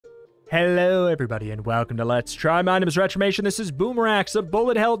Hello everybody and welcome to Let's Try. My name is Retromation. This is Boomeraxe, a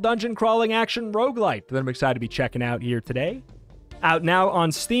bullet hell dungeon crawling action roguelike that I'm excited to be checking out here today. Out now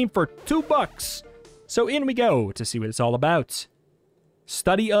on Steam for $2. So in we go to see what it's all about.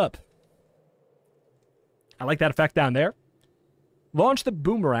 Study up. I like that effect down there. Launch the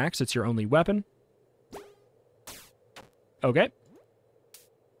Boomeraxe, it's your only weapon. Okay.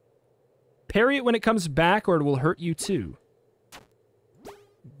 Parry it when it comes back or it will hurt you too.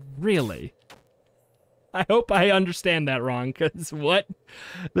 Really? I hope I understand that wrong, because what?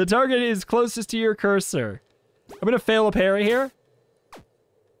 The target is closest to your cursor. I'm going to fail a parry here.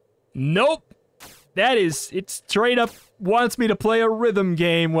 Nope. That is, it straight up wants me to play a rhythm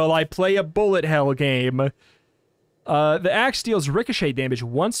game while I play a bullet hell game. The axe deals ricochet damage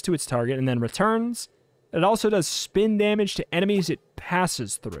once to its target and then returns. It also does spin damage to enemies it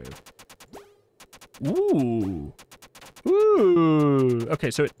passes through. Ooh. Ooh.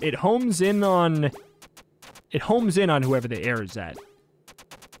 Okay, so it homes in on... It homes in on whoever the air is at.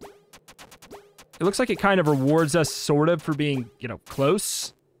 It looks like it kind of rewards us, sort of, for being, you know,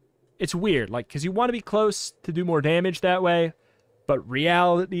 close. It's weird, like, because you want to be close to do more damage that way, but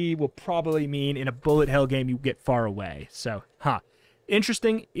reality will probably mean in a bullet hell game you get far away. So,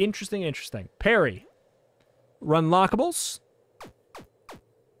 Interesting, interesting, interesting. Parry. Run lockables.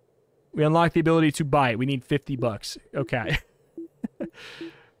 We unlock the ability to buy it. We need $50. Okay. So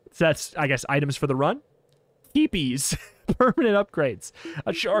that's, I guess, items for the run. Keepies. Permanent upgrades.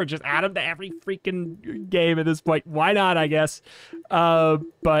 Sure, just add them to every freaking game at this point. Why not, I guess?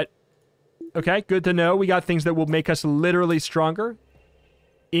 But, okay, good to know. We got things that will make us literally stronger.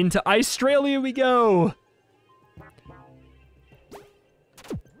 Into Australia we go.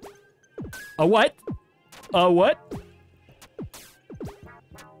 A what? A what?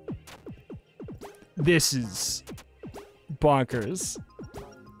 This is bonkers.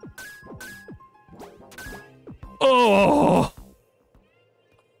 Oh!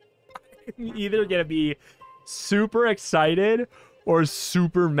 I'm either gonna be super excited or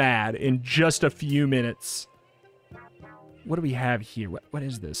super mad in just a few minutes. What do we have here? What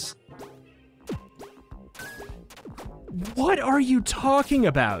is this? What are you talking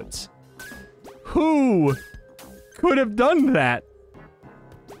about? Who could have done that?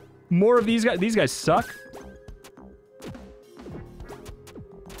 More of these guys. These guys suck.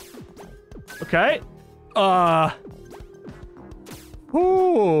 Okay.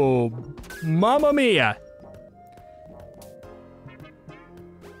 Ooh. Mamma mia.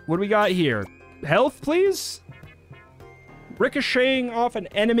 What do we got here? Health, please? Ricocheting off an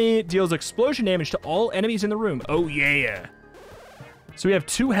enemy deals explosion damage to all enemies in the room. Oh, yeah. So we have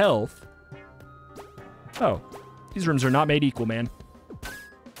 2 health. Oh. These rooms are not made equal, man.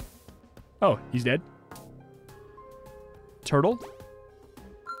 Oh, he's dead. Turtle.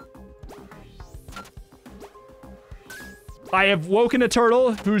 I have woken a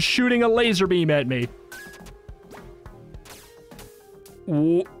turtle who's shooting a laser beam at me.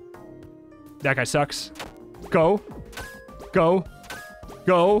 Whoa. That guy sucks. Go. Go.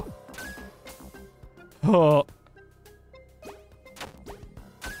 Go. Oh.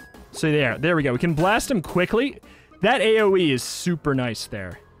 So there we go. We can blast him quickly. That AoE is super nice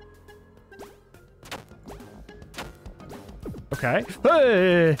there. Okay.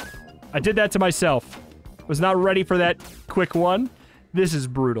 Hey! I did that to myself. Was not ready for that quick one. This is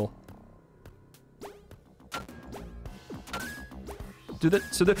brutal. Do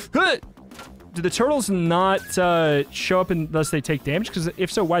the turtles not show up unless they take damage? Because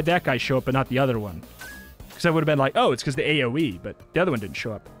if so, why'd that guy show up but not the other one? Because I would have been like, oh, it's because the AoE, but the other one didn't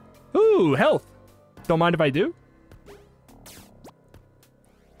show up. Ooh, health. Don't mind if I do.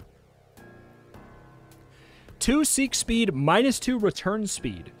 -2 seek speed, -2 return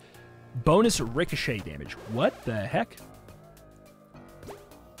speed. Bonus ricochet damage. What the heck?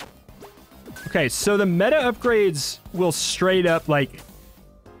 Okay, so the meta upgrades will straight up, like,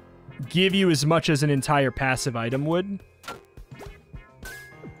 give you as much as an entire passive item would.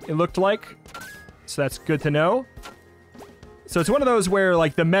 It looked like. So that's good to know. So it's one of those where,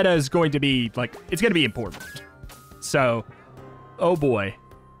 like, the meta is going to be, like, it's going to be important. So, oh boy.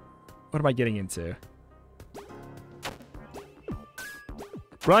 What am I getting into?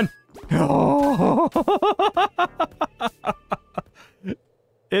 Run! Oh.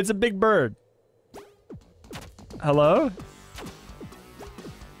 It's a big bird. Hello?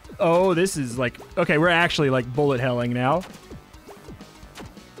 Oh, this is like... Okay, we're actually, like, bullet helling now.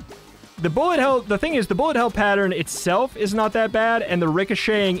 The bullet hell... The thing is, the bullet hell pattern itself is not that bad, and the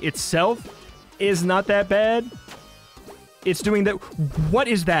ricocheting itself is not that bad. It's doing that... What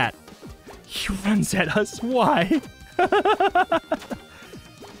is that? He runs at us. Why?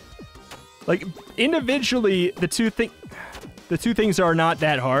 Like, individually, the two things are not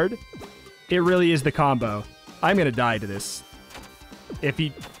that hard. It really is the combo. I'm gonna die to this. If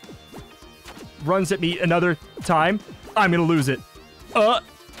he runs at me another time, I'm gonna lose it.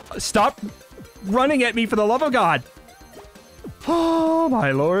 Stop running at me, for the love of God. Oh,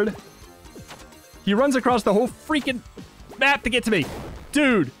 my lord. He runs across the whole freaking map to get to me.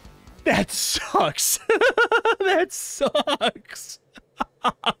 Dude, that sucks. That sucks.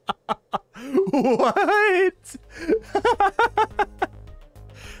 What?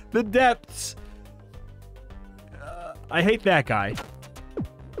 The depths. I hate that guy.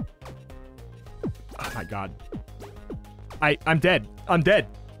 Oh my god. I'm dead. I'm dead.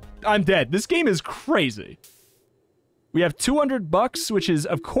 I'm dead. This game is crazy. We have $200, which is,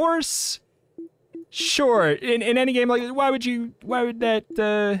 of course, sure. In any game like this, why would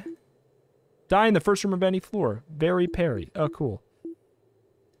that die in the first room of any floor? Very Perry. Oh, cool.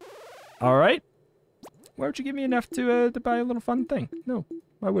 All right. Why would you give me enough to buy a little fun thing? No.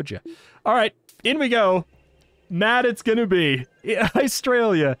 Why would you? All right. In we go. Mad it's gonna be.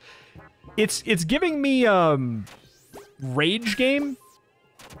 Australia. It's giving me rage game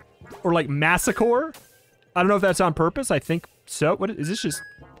or like massacre. I don't know if that's on purpose. I think so. What is this? Just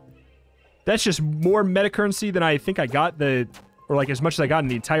that's just more meta currency than I think I got or like as much as I got in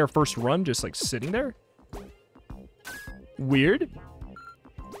the entire first run, just like sitting there. Weird.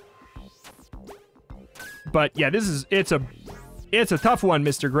 But yeah, it's a tough one,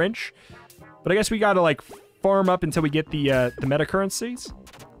 Mr. Grinch. But I guess we gotta like farm up until we get the meta currencies.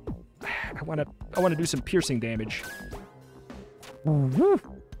 I wanna do some piercing damage. Woo.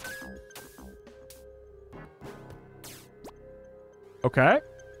 Okay.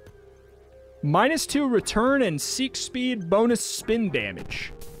 -2 return and seek speed bonus spin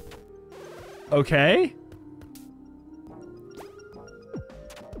damage. Okay.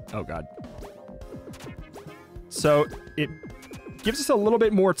 Oh god. So it gives us a little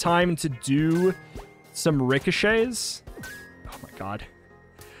bit more time to do some ricochets. Oh my god.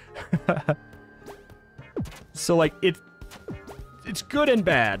 So like it's good and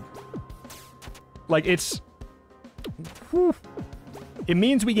bad. Like it's whew. It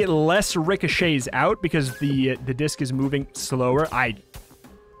means we get less ricochets out because the disc is moving slower.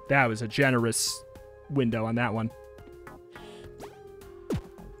 That was a generous window on that one.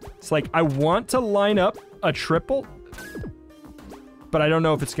 It's like I want to line up a triple, but I don't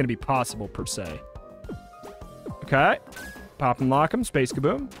know if it's going to be possible per se. Okay. Pop and lock him. Space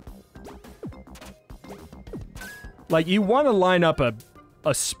kaboom. Like, you want to line up a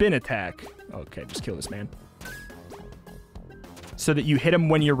spin attack. Okay, just kill this man. So that you hit him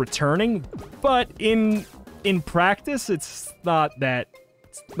when you're returning, but in practice, it's not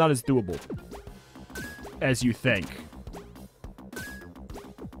as doable as you think.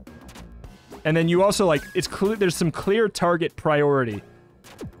 And then you also, like, it's clear there's some clear target priority.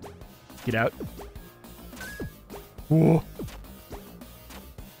 Get out. Whoa.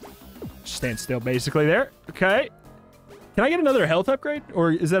 Stand still, basically, there. Okay. Can I get another health upgrade?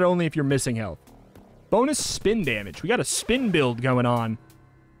 Or is that only if you're missing health? Bonus spin damage. We got a spin build going on.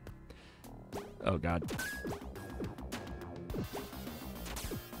 Oh, God.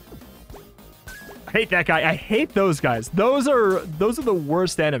 I hate that guy. I hate those guys. Those are the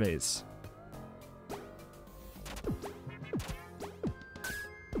worst enemies.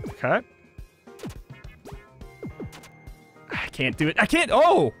 Okay. I can't do it. I can't.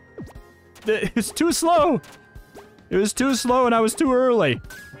 Oh! It's too slow. It was too slow and I was too early.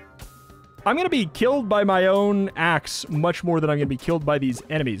 I'm going to be killed by my own axe much more than I'm going to be killed by these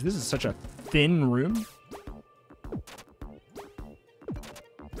enemies. This is such a thin room.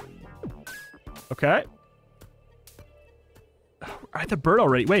 Okay. I had the bird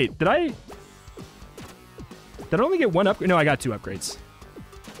already. Wait, did I only get one upgrade? No, I got 2 upgrades.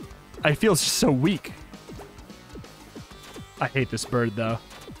 I feel so weak. I hate this bird, though.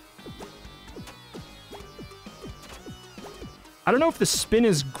 I don't know if the spin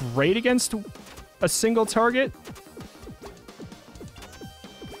is great against a single target.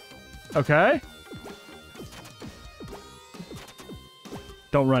 Okay.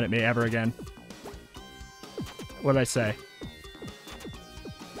 Don't run at me ever again. What did I say?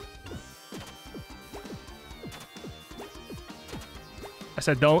 I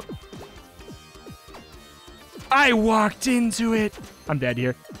said don't. I walked into it. I'm dead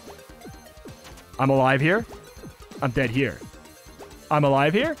here. I'm alive here. I'm dead here. I'm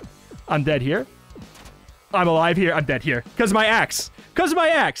alive here. I'm dead here. I'm alive here. I'm dead here. Because of my axe. Because of my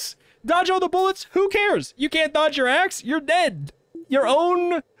axe. Dodge all the bullets? Who cares? You can't dodge your axe? You're dead. Your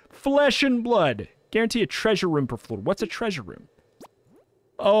own flesh and blood. Guarantee a treasure room per floor. What's a treasure room?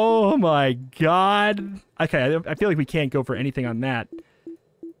 Oh my god. Okay, I feel like we can't go for anything on that.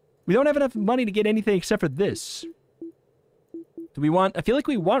 We don't have enough money to get anything except for this. Do we want... I feel like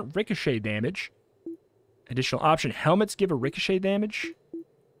we want ricochet damage. Additional option. Helmets give a ricochet damage.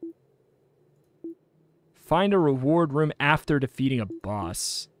 Find a reward room after defeating a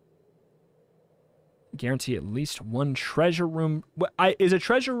boss. Guarantee at least one treasure room. Is a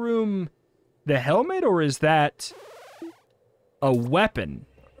treasure room the helmet, or is that a weapon?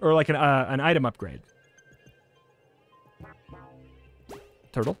 Or like an item upgrade?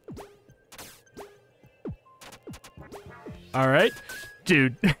 Turtle. Alright.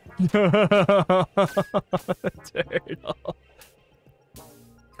 Dude. Turtle.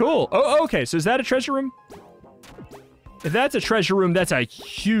 Cool. Oh, okay. So is that a treasure room? If that's a treasure room, that's a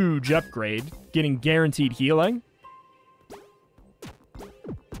huge upgrade. Getting guaranteed healing.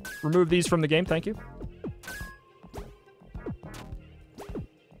 Remove these from the game, thank you.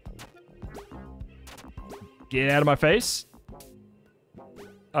 Get out of my face.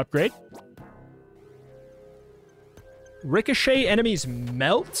 Upgrade. Ricochet enemies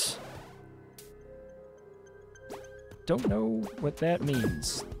melt? Don't know what that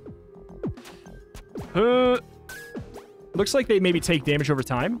means. Looks like they maybe take damage over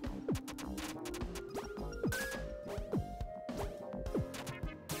time.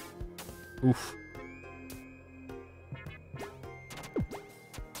 Oof.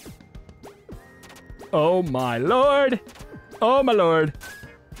 Oh my lord. Oh my lord.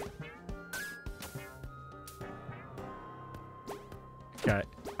 Okay.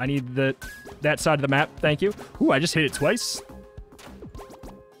 I need that side of the map. Thank you. Ooh, I just hit it twice.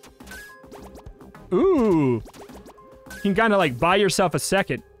 Ooh. You can kind of like buy yourself a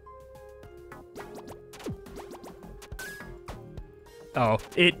second. Oh,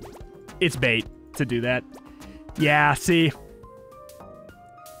 it's bait to do that. Yeah, see.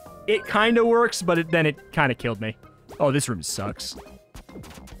 It kind of works, but then it kind of killed me. Oh, this room sucks.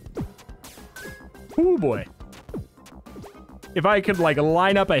 Ooh, boy. If I could, like,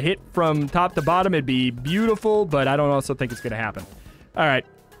 line up a hit from top to bottom, it'd be beautiful, but I don't also think it's going to happen. All right.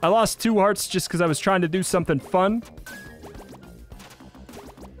 I lost 2 hearts just because I was trying to do something fun.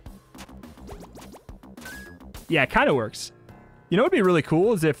 Yeah, it kind of works. You know what would be really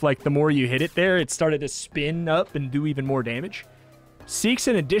cool is if, like, the more you hit it there, it started to spin up and do even more damage. Seeks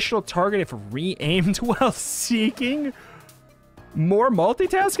an additional target if re-aimed while seeking. More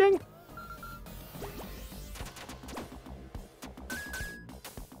multitasking?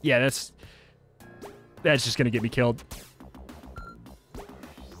 Yeah, that's just gonna get me killed.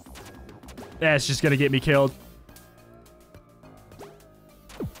 That's just gonna get me killed.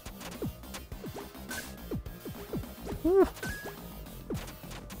 Whew.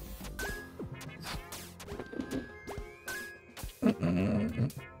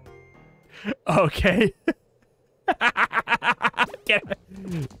 Okay.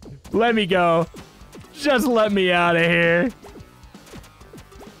 Let me go. Just let me out of here.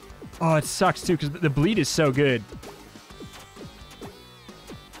 Oh, it sucks too, because the bleed is so good.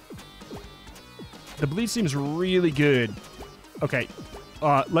 The bleed seems really good. Okay.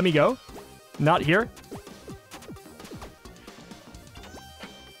 Let me go. Not here.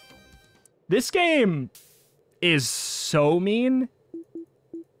 This game is so mean.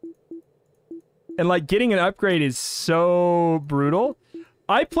 And, like, getting an upgrade is so brutal.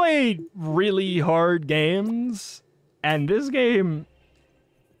 I played really hard games, and this game...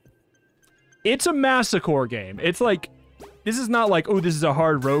 It's a massacre game. It's like... This is not like, oh, this is a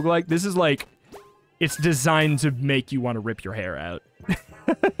hard roguelike. This is like... It's designed to make you want to rip your hair out.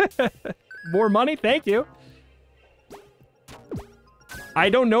 More money? Thank you. I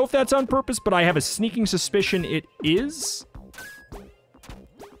don't know if that's on purpose, but I have a sneaking suspicion it is.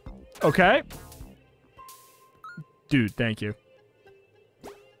 Okay. Dude, thank you.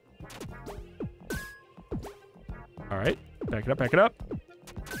 All right. Back it up, back it up.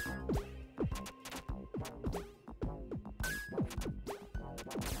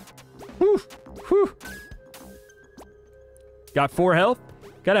 Whew. Whew. Got 4 health.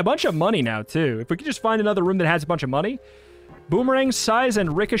 Got a bunch of money now, too. If we could just find another room that has a bunch of money. Boomerang size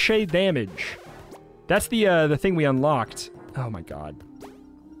and ricochet damage. That's the thing we unlocked. Oh, my God.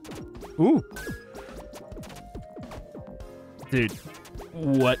 Ooh. Dude.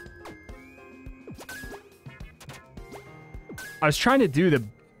 What? I was trying to do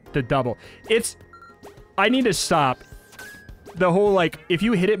the double. I need to stop. The whole, like, if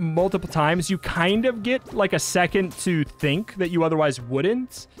you hit it multiple times, you kind of get, like, a second to think that you otherwise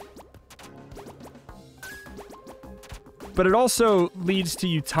wouldn't. But it also leads to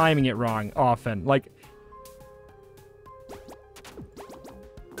you timing it wrong often. Like,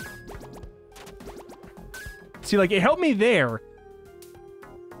 See, like, it helped me there.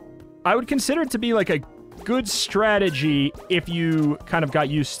 I would consider it to be, like, a good strategy if you kind of got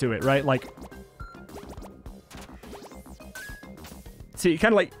used to it, right? Like, see,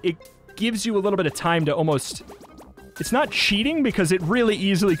 kind of like, it gives you a little bit of time to almost... It's not cheating because it really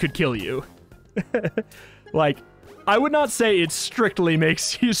easily could kill you. Like, I would not say it strictly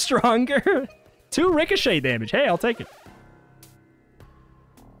makes you stronger. 2 ricochet damage. Hey, I'll take it.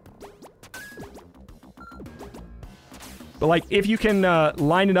 But, like, if you can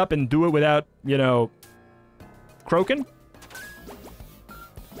line it up and do it without, you know, croaking,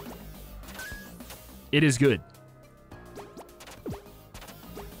 it is good.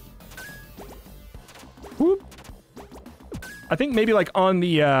 Whoop. I think maybe, like, on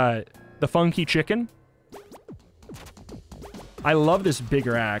the funky chicken. I love this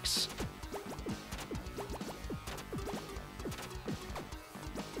bigger axe.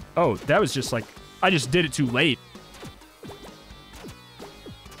 Oh, that was just, like, I just did it too late.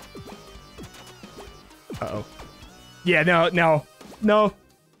 Uh-oh. Yeah, no.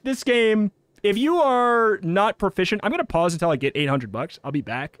 This game, if you are not proficient, I'm going to pause until I get 800 bucks. I'll be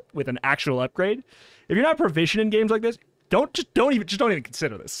back with an actual upgrade. If you're not proficient in games like this, don't even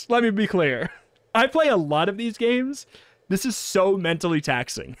consider this. Let me be clear. I play a lot of these games. This is so mentally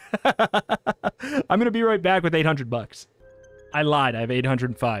taxing. I'm going to be right back with 800 bucks. I lied. I have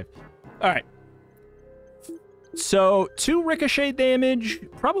 805. All right. So, 2 ricochet damage.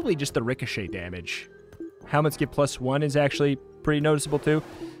 Probably just the ricochet damage. Helmets get +1 is actually pretty noticeable, too.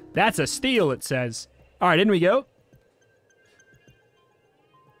 That's a steal, it says. All right, in we go.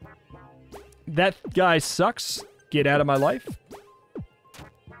 That guy sucks. Get out of my life.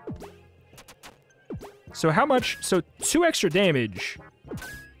 So how much? So 2 extra damage.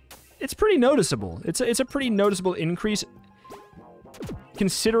 It's pretty noticeable. It's a pretty noticeable increase.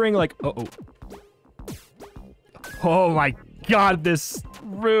 Considering, like... Uh-oh. Oh my god, this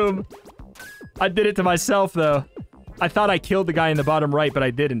room. I did it to myself, though. I thought I killed the guy in the bottom right, but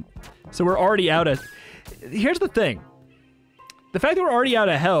I didn't. So we're already out of... Here's the thing. The fact that we're already out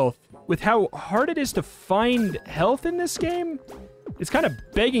of health, with how hard it is to find health in this game, it's kind of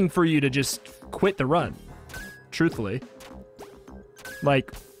begging for you to just quit the run. Truthfully.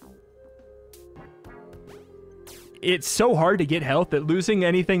 Like... It's so hard to get health that losing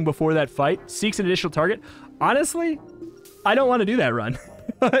anything before that fight seeks an additional target. Honestly, I don't want to do that run.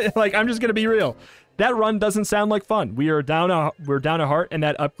 Like, I'm just gonna be real. That run doesn't sound like fun. We're down a heart, and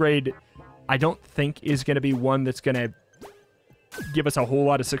that upgrade, I don't think is gonna be one that's gonna give us a whole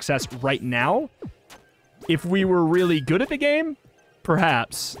lot of success right now. If we were really good at the game,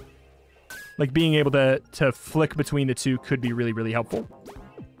 perhaps. Like, being able to flick between the two could be really, really helpful.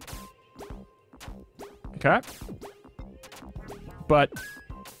 Okay. But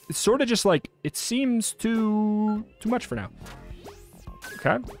it's sort of just like, it seems too much for now.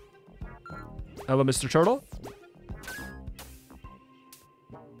 Okay. Hello, Mr. Turtle.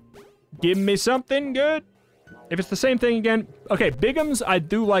 Give me something good. If it's the same thing again. Okay, Bigums, I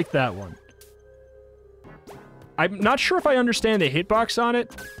do like that one. I'm not sure if I understand the hitbox on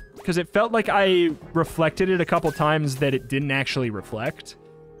it, because it felt like I reflected it a couple times that it didn't actually reflect.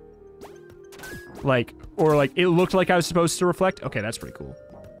 Like, or like, it looked like I was supposed to reflect. Okay, that's pretty cool.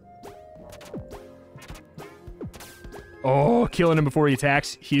 Oh, killing him before he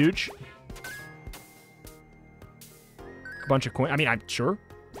attacks. Huge. A bunch of coins. I mean, I'm sure.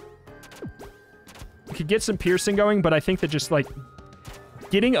 We could get some piercing going, but I think that just, like,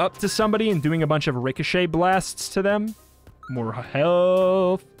 getting up to somebody and doing a bunch of ricochet blasts to them. More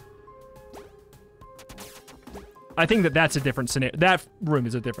health. I think that that's a different scenario. That room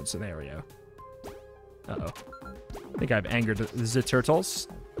is a different scenario. Uh-oh. I think I've angered the turtles.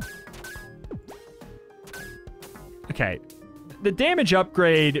 Okay. The damage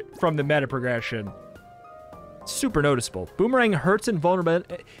upgrade from the meta progression, super noticeable. Boomerang hurts and vulnerable.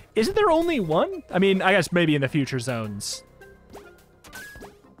 Isn't there only one? I mean, I guess maybe in the future zones.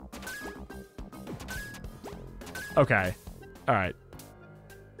 Okay. All right.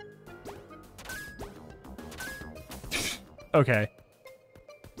 Okay.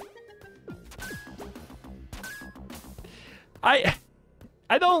 I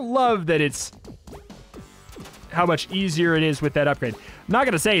don't love that it's how much easier it is with that upgrade. I'm not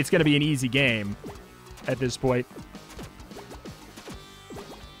going to say it's going to be an easy game at this point.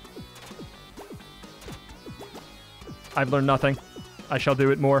 I've learned nothing. I shall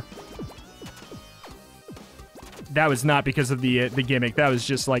do it more. That was not because of the gimmick. That was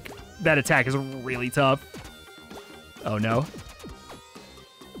just like, that attack is really tough. Oh no.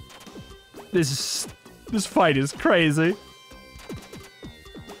 This fight is crazy.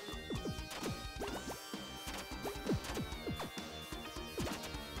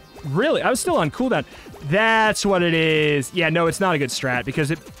 Really? I was still on cooldown. That's what it is. Yeah, no, it's not a good strat because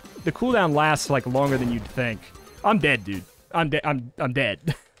the cooldown lasts like longer than you'd think. I'm dead, dude. I'm dead. I'm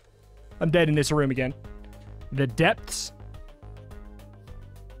dead. I'm dead in this room again. The depths.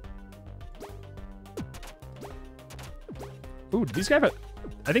 Ooh, these guys have...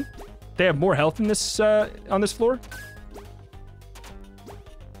 I think they have more health in this on this floor.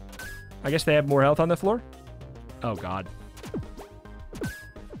 I guess they have more health on the floor. Oh, God.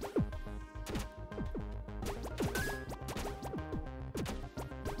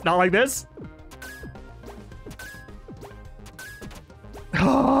 Not like this.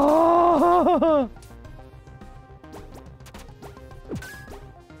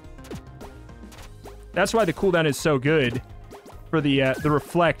 That's why the cooldown is so good for the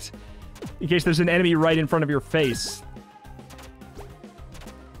reflect, in case there's an enemy right in front of your face.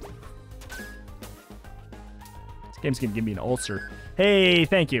 This game's gonna give me an ulcer. Hey,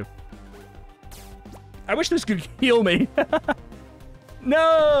 thank you. I wish this could heal me.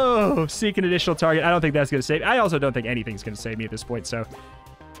 No! Seek an additional target. I don't think that's going to save... I also don't think anything's going to save me at this point, so...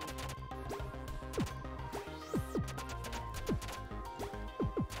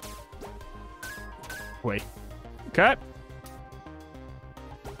 Wait. Okay.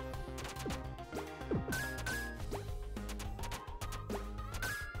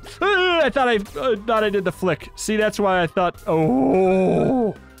 I thought I did the flick. See, that's why I thought...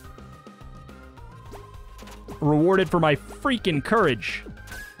 Oh! Rewarded for my freaking courage.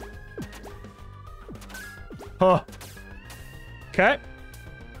 Huh. Okay.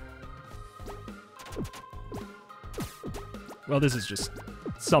 Well, this is just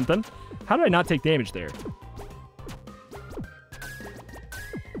something. How did I not take damage there?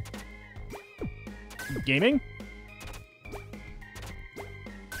 Gaming?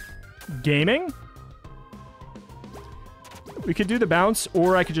 Gaming? We could do the bounce,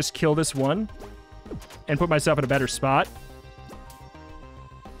 or I could just kill this one and put myself in a better spot.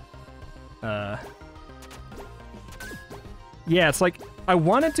 Yeah, it's like, I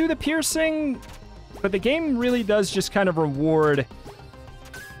want to do the piercing, but the game really does just kind of reward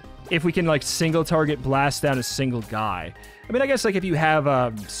if we can, like, single target blast down a single guy. I mean, I guess, like, if you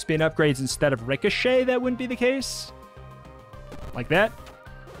have spin upgrades instead of ricochet, that wouldn't be the case. Like that.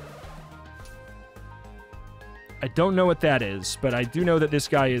 I don't know what that is, but I do know that this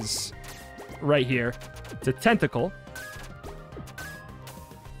guy is right here. It's a tentacle.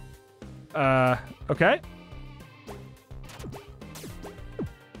 Okay.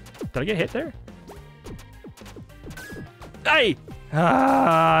 Did I get hit there? Hey!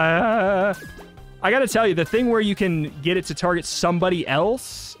 I gotta tell you, the thing where you can get it to target somebody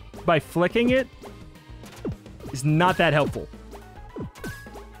else by flicking it is not that helpful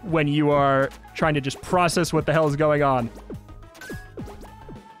when you are trying to just process what the hell is going on.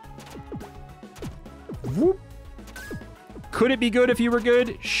 Whoop. Could it be good if you were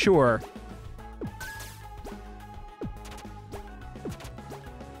good? Sure.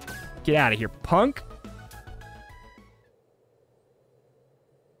 Get out of here, punk.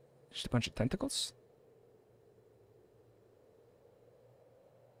 Just a bunch of tentacles.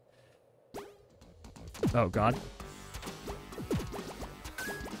 Oh, God.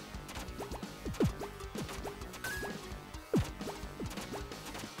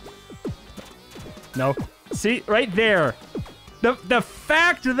 No. See, right there. The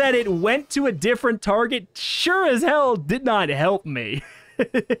fact that it went to a different target sure as hell did not help me.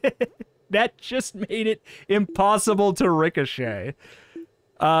 That just made it impossible to ricochet.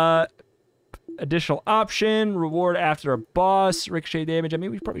 Additional option, reward after a boss, ricochet damage. I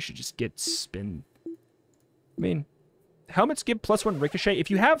mean, we probably should just get spin. I mean, helmets give +1 ricochet.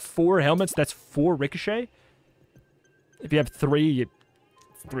 If you have 4 helmets, that's 4 ricochet. If you have 3, you...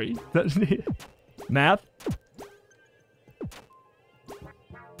 3. Math?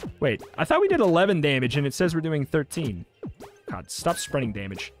 Wait, I thought we did 11 damage, and it says we're doing 13. God, stop spreading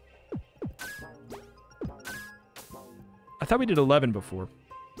damage. I thought we did 11 before.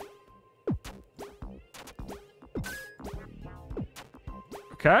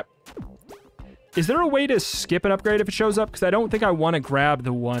 Okay. Is there a way to skip an upgrade if it shows up? Because I don't think I want to grab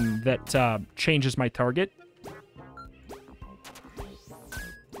the one that changes my target.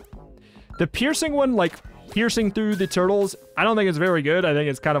 The piercing one, like, piercing through the turtles, I don't think it's very good. I think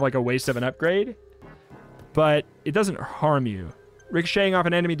it's kind of like a waste of an upgrade. But it doesn't harm you. Ricocheting off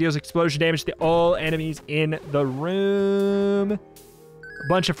an enemy deals explosion damage to all enemies in the room. A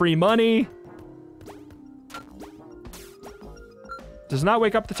bunch of free money. Does not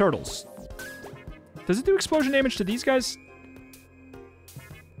wake up the turtles. Does it do explosion damage to these guys?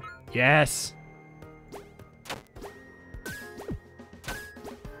 Yes.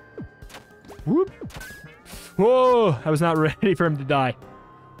 Whoop. Whoa, I was not ready for him to die.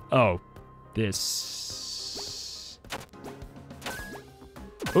 Oh, this.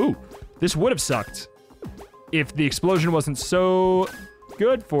 Ooh, this would have sucked if the explosion wasn't so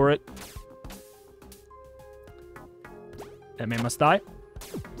good for it. That man must die.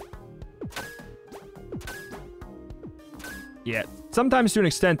 Yeah, sometimes to an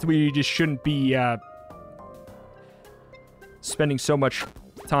extent we just shouldn't be spending so much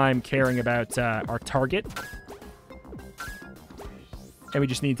time caring about our target. And we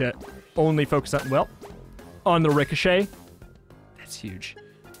just need to only focus on, well, on the ricochet. That's huge.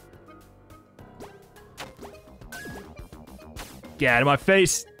 Get out of my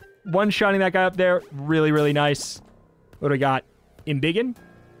face. One-shotting that guy up there. Really, really nice. What do we got? Embiggen?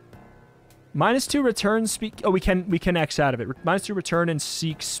 -2 return speed. Oh, we can X out of it. -2 return and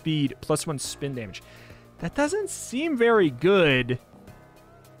seek speed. +1 spin damage. That doesn't seem very good.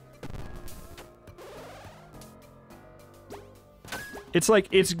 It's like,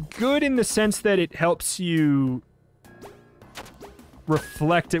 it's good in the sense that it helps you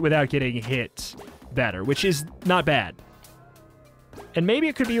reflect it without getting hit better, which is not bad. And maybe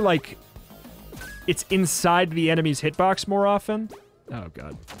it could be like, it's inside the enemy's hitbox more often. Oh,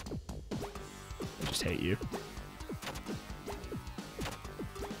 God. I just hate you.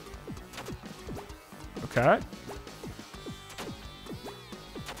 Okay.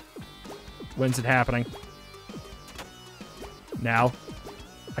 When's it happening? Now.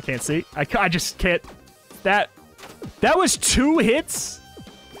 I can't see. I just can't. That was 2 hits?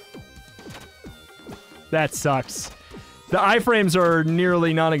 That sucks. The iframes are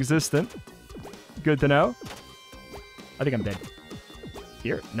nearly non-existent. Good to know. I think I'm dead.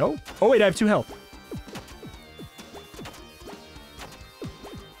 Here? No? Oh, wait, I have 2 health.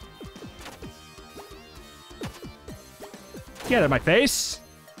 Get out of my face.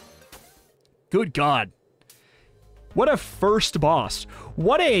 Good God. What a first boss.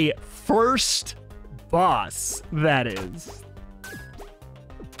 What a first boss that is.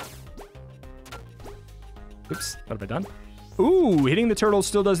 Oops, what have I done? Ooh, hitting the turtle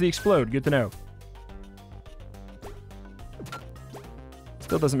still does the explode. Good to know.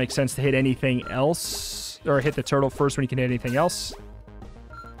 Still doesn't make sense to hit anything else. Or hit the turtle first when you can hit anything else.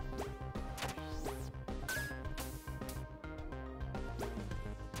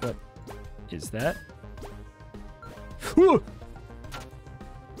 What is that? Ooh!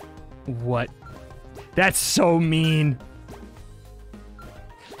 What? That's so mean.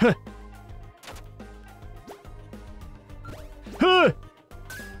 Huh. Huh.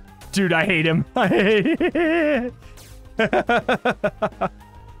 Dude, I hate him. I hate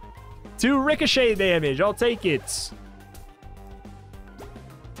 2 ricochet damage. I'll take it.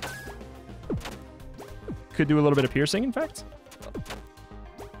 Could do a little bit of piercing, in fact.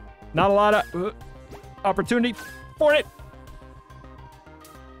 Not a lot of opportunity for it.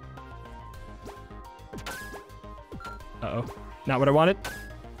 Uh-oh. Not what I wanted.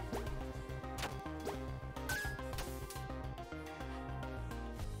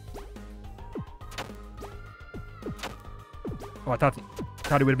 Oh, I thought he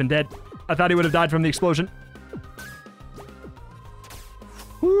would have been dead. I thought he would have died from the explosion.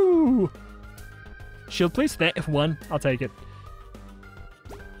 Woo! Shield, please. 1. I'll take it.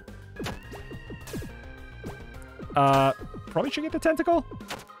 Probably should get the tentacle.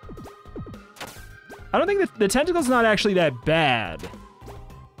 I don't think the tentacle's not actually that bad.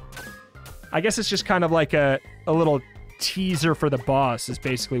 I guess it's just kind of like a little teaser for the boss is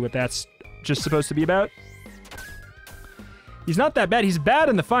basically what that's just supposed to be about. He's not that bad. He's bad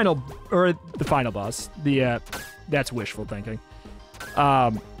in the final, or the final boss. That's wishful thinking.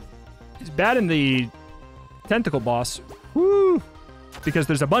 He's bad in the tentacle boss. Woo! Because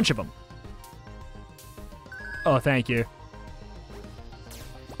there's a bunch of them. Oh, thank you.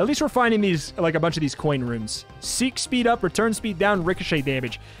 At least we're finding these, like a bunch of these coin rooms. Seek speed up, return speed down, ricochet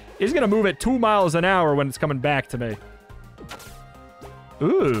damage. It's gonna move at 2 miles an hour when it's coming back to me.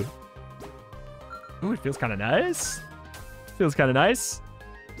 Ooh. Ooh, it feels kind of nice. Feels kind of nice.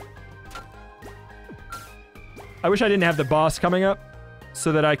 I wish I didn't have the boss coming up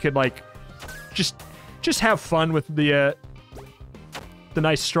so that I could, like, just have fun with the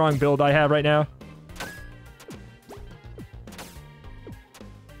nice strong build I have right now.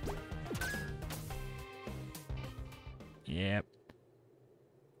 Yep.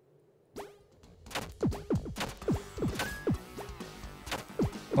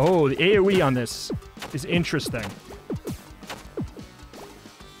 Oh, the AoE on this is interesting.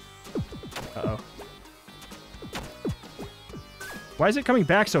 Uh-oh. Why is it coming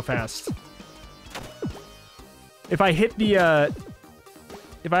back so fast? If I hit the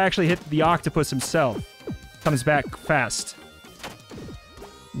if I actually hit the octopus himself, comes back fast.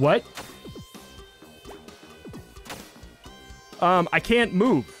 What? I can't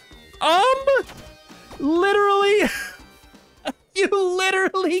move. Literally, you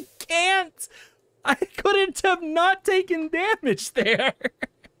literally can't. I couldn't have not taken damage there.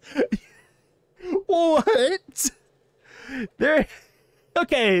 What? There.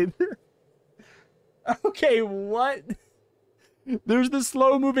 Okay. Okay, what? There's the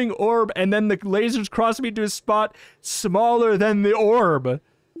slow-moving orb, and then the lasers cross me to a spot smaller than the orb.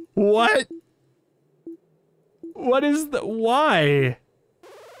 What? What is the... Why?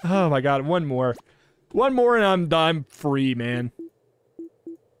 Oh my god, one more. One more and I'm free, man.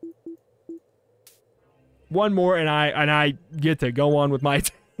 One more and I get to go on with my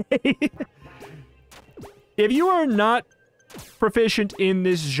day. If you are not proficient in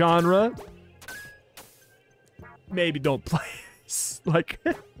this genre, maybe don't play this. Like,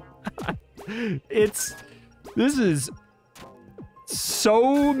 this is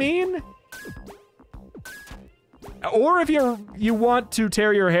so mean. Or if you want to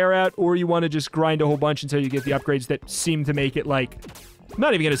tear your hair out, or you want to just grind a whole bunch until you get the upgrades that seem to make it, like, I'm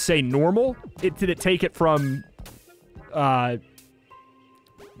not even going to say normal. Did it take it from,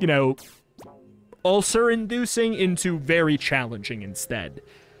 you know, ulcer-inducing into very challenging instead.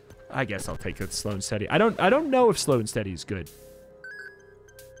 I guess I'll take it slow and steady. I don't know if slow and steady is good.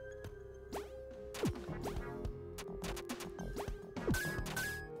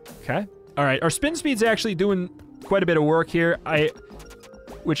 Okay. All right. Our spin speed's actually doing quite a bit of work here.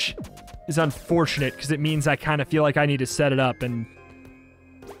 Which is unfortunate because it means I kind of feel like I need to set it up and...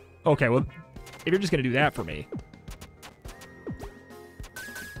 Okay, well, if you're just going to do that for me.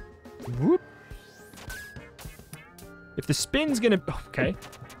 Whoop. If the spin's going to... Okay.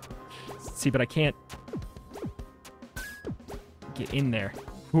 Let's see, but I can't get in there.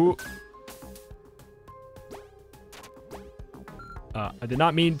 Whoop. I did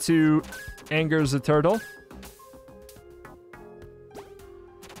not mean to anger the turtle.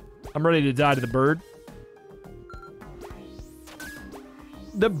 I'm ready to die to the bird.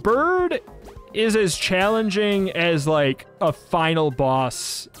 The bird is as challenging as, like, a final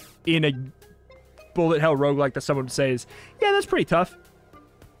boss in a bullet hell roguelike that someone would say is, yeah, that's pretty tough.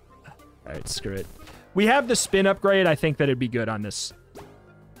 Alright, screw it. We have the spin upgrade. I think that it'd be good on this.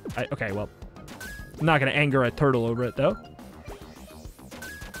 Okay, well, I'm not going to anger a turtle over it, though.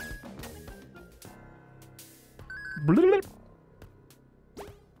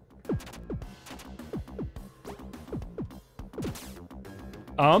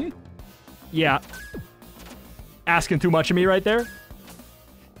 Yeah. Asking too much of me right there.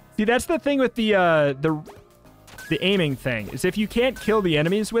 See, that's the thing with the aiming thing, is if you can't kill the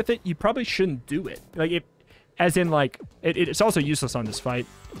enemies with it, you probably shouldn't do it. Like, as in, like, it's also useless on this fight.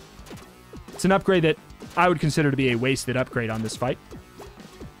 It's an upgrade that I would consider to be a wasted upgrade on this fight.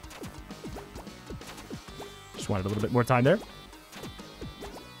 Just wanted a little bit more time there.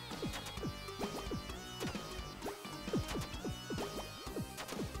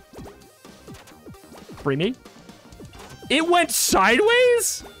 Free me. It went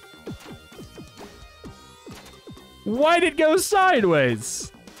sideways? Why did it go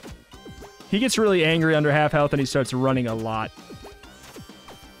sideways? He gets really angry under half health and he starts running a lot.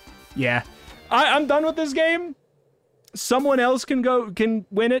 Yeah. I'm done with this game. Someone else can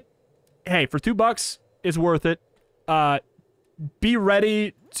win it. Hey, for $2, it's worth it. Be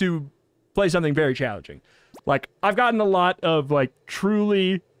ready to play something very challenging. Like, I've gotten a lot of, like,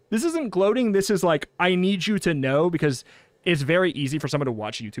 truly... This isn't gloating. This is like, I need you to know, because it's very easy for someone to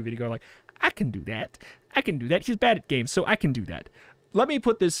watch a YouTube video and go like, I can do that. I can do that. He's bad at games, so I can do that. Let me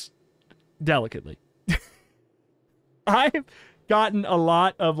put this delicately. I've gotten a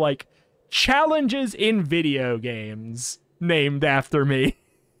lot of, like, challenges in video games named after me.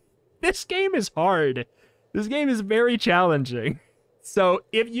 This game is hard. This game is very challenging. So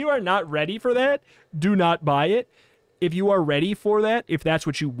if you are not ready for that, do not buy it. If you are ready for that, if that's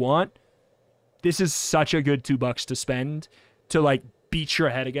what you want, this is such a good $2 to spend to, like, beat your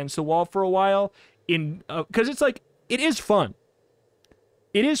head against the wall for a while. Because it's like, it is fun.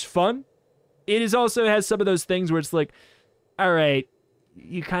 It is fun. It is also has some of those things where it's like, all right,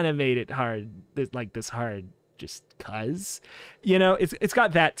 you kind of made it hard, like this hard just cuz. You know, it's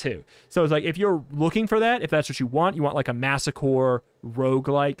got that too. So it's like, if you're looking for that, if that's what you want like a massacre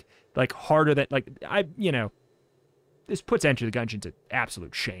roguelike, like harder than, like, you know, this puts Enter the Gungeon to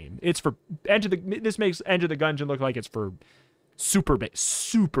absolute shame. It's for this makes Enter the Gungeon look like it's for super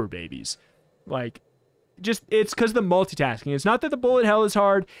babies. Like, just, it's because the multitasking. It's not that the bullet hell is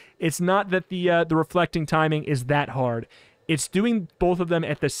hard. It's not that the reflecting timing is that hard. it's doing both of them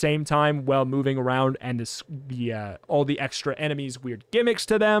at the same time while moving around, and all the extra enemies, weird gimmicks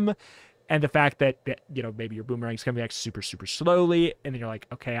to them, and the fact that you know, maybe your boomerang's coming back super, super slowly, and then you're like,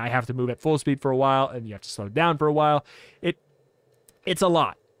 okay, I have to move at full speed for a while, and you have to slow down for a while. It's a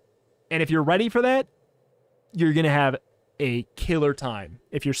lot. And if you're ready for that, you're going to have a killer time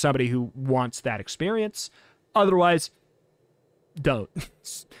if you're somebody who wants that experience. Otherwise, don't.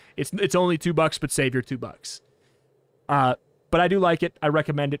 It's only $2, but save your $2. But I do like it. I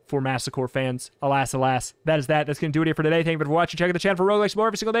recommend it for Massacre fans. Alas, alas. That is that. That's going to do it here for today. Thank you for watching. Check out the channel for roguelikes more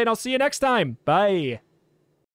every single day, and I'll see you next time. Bye.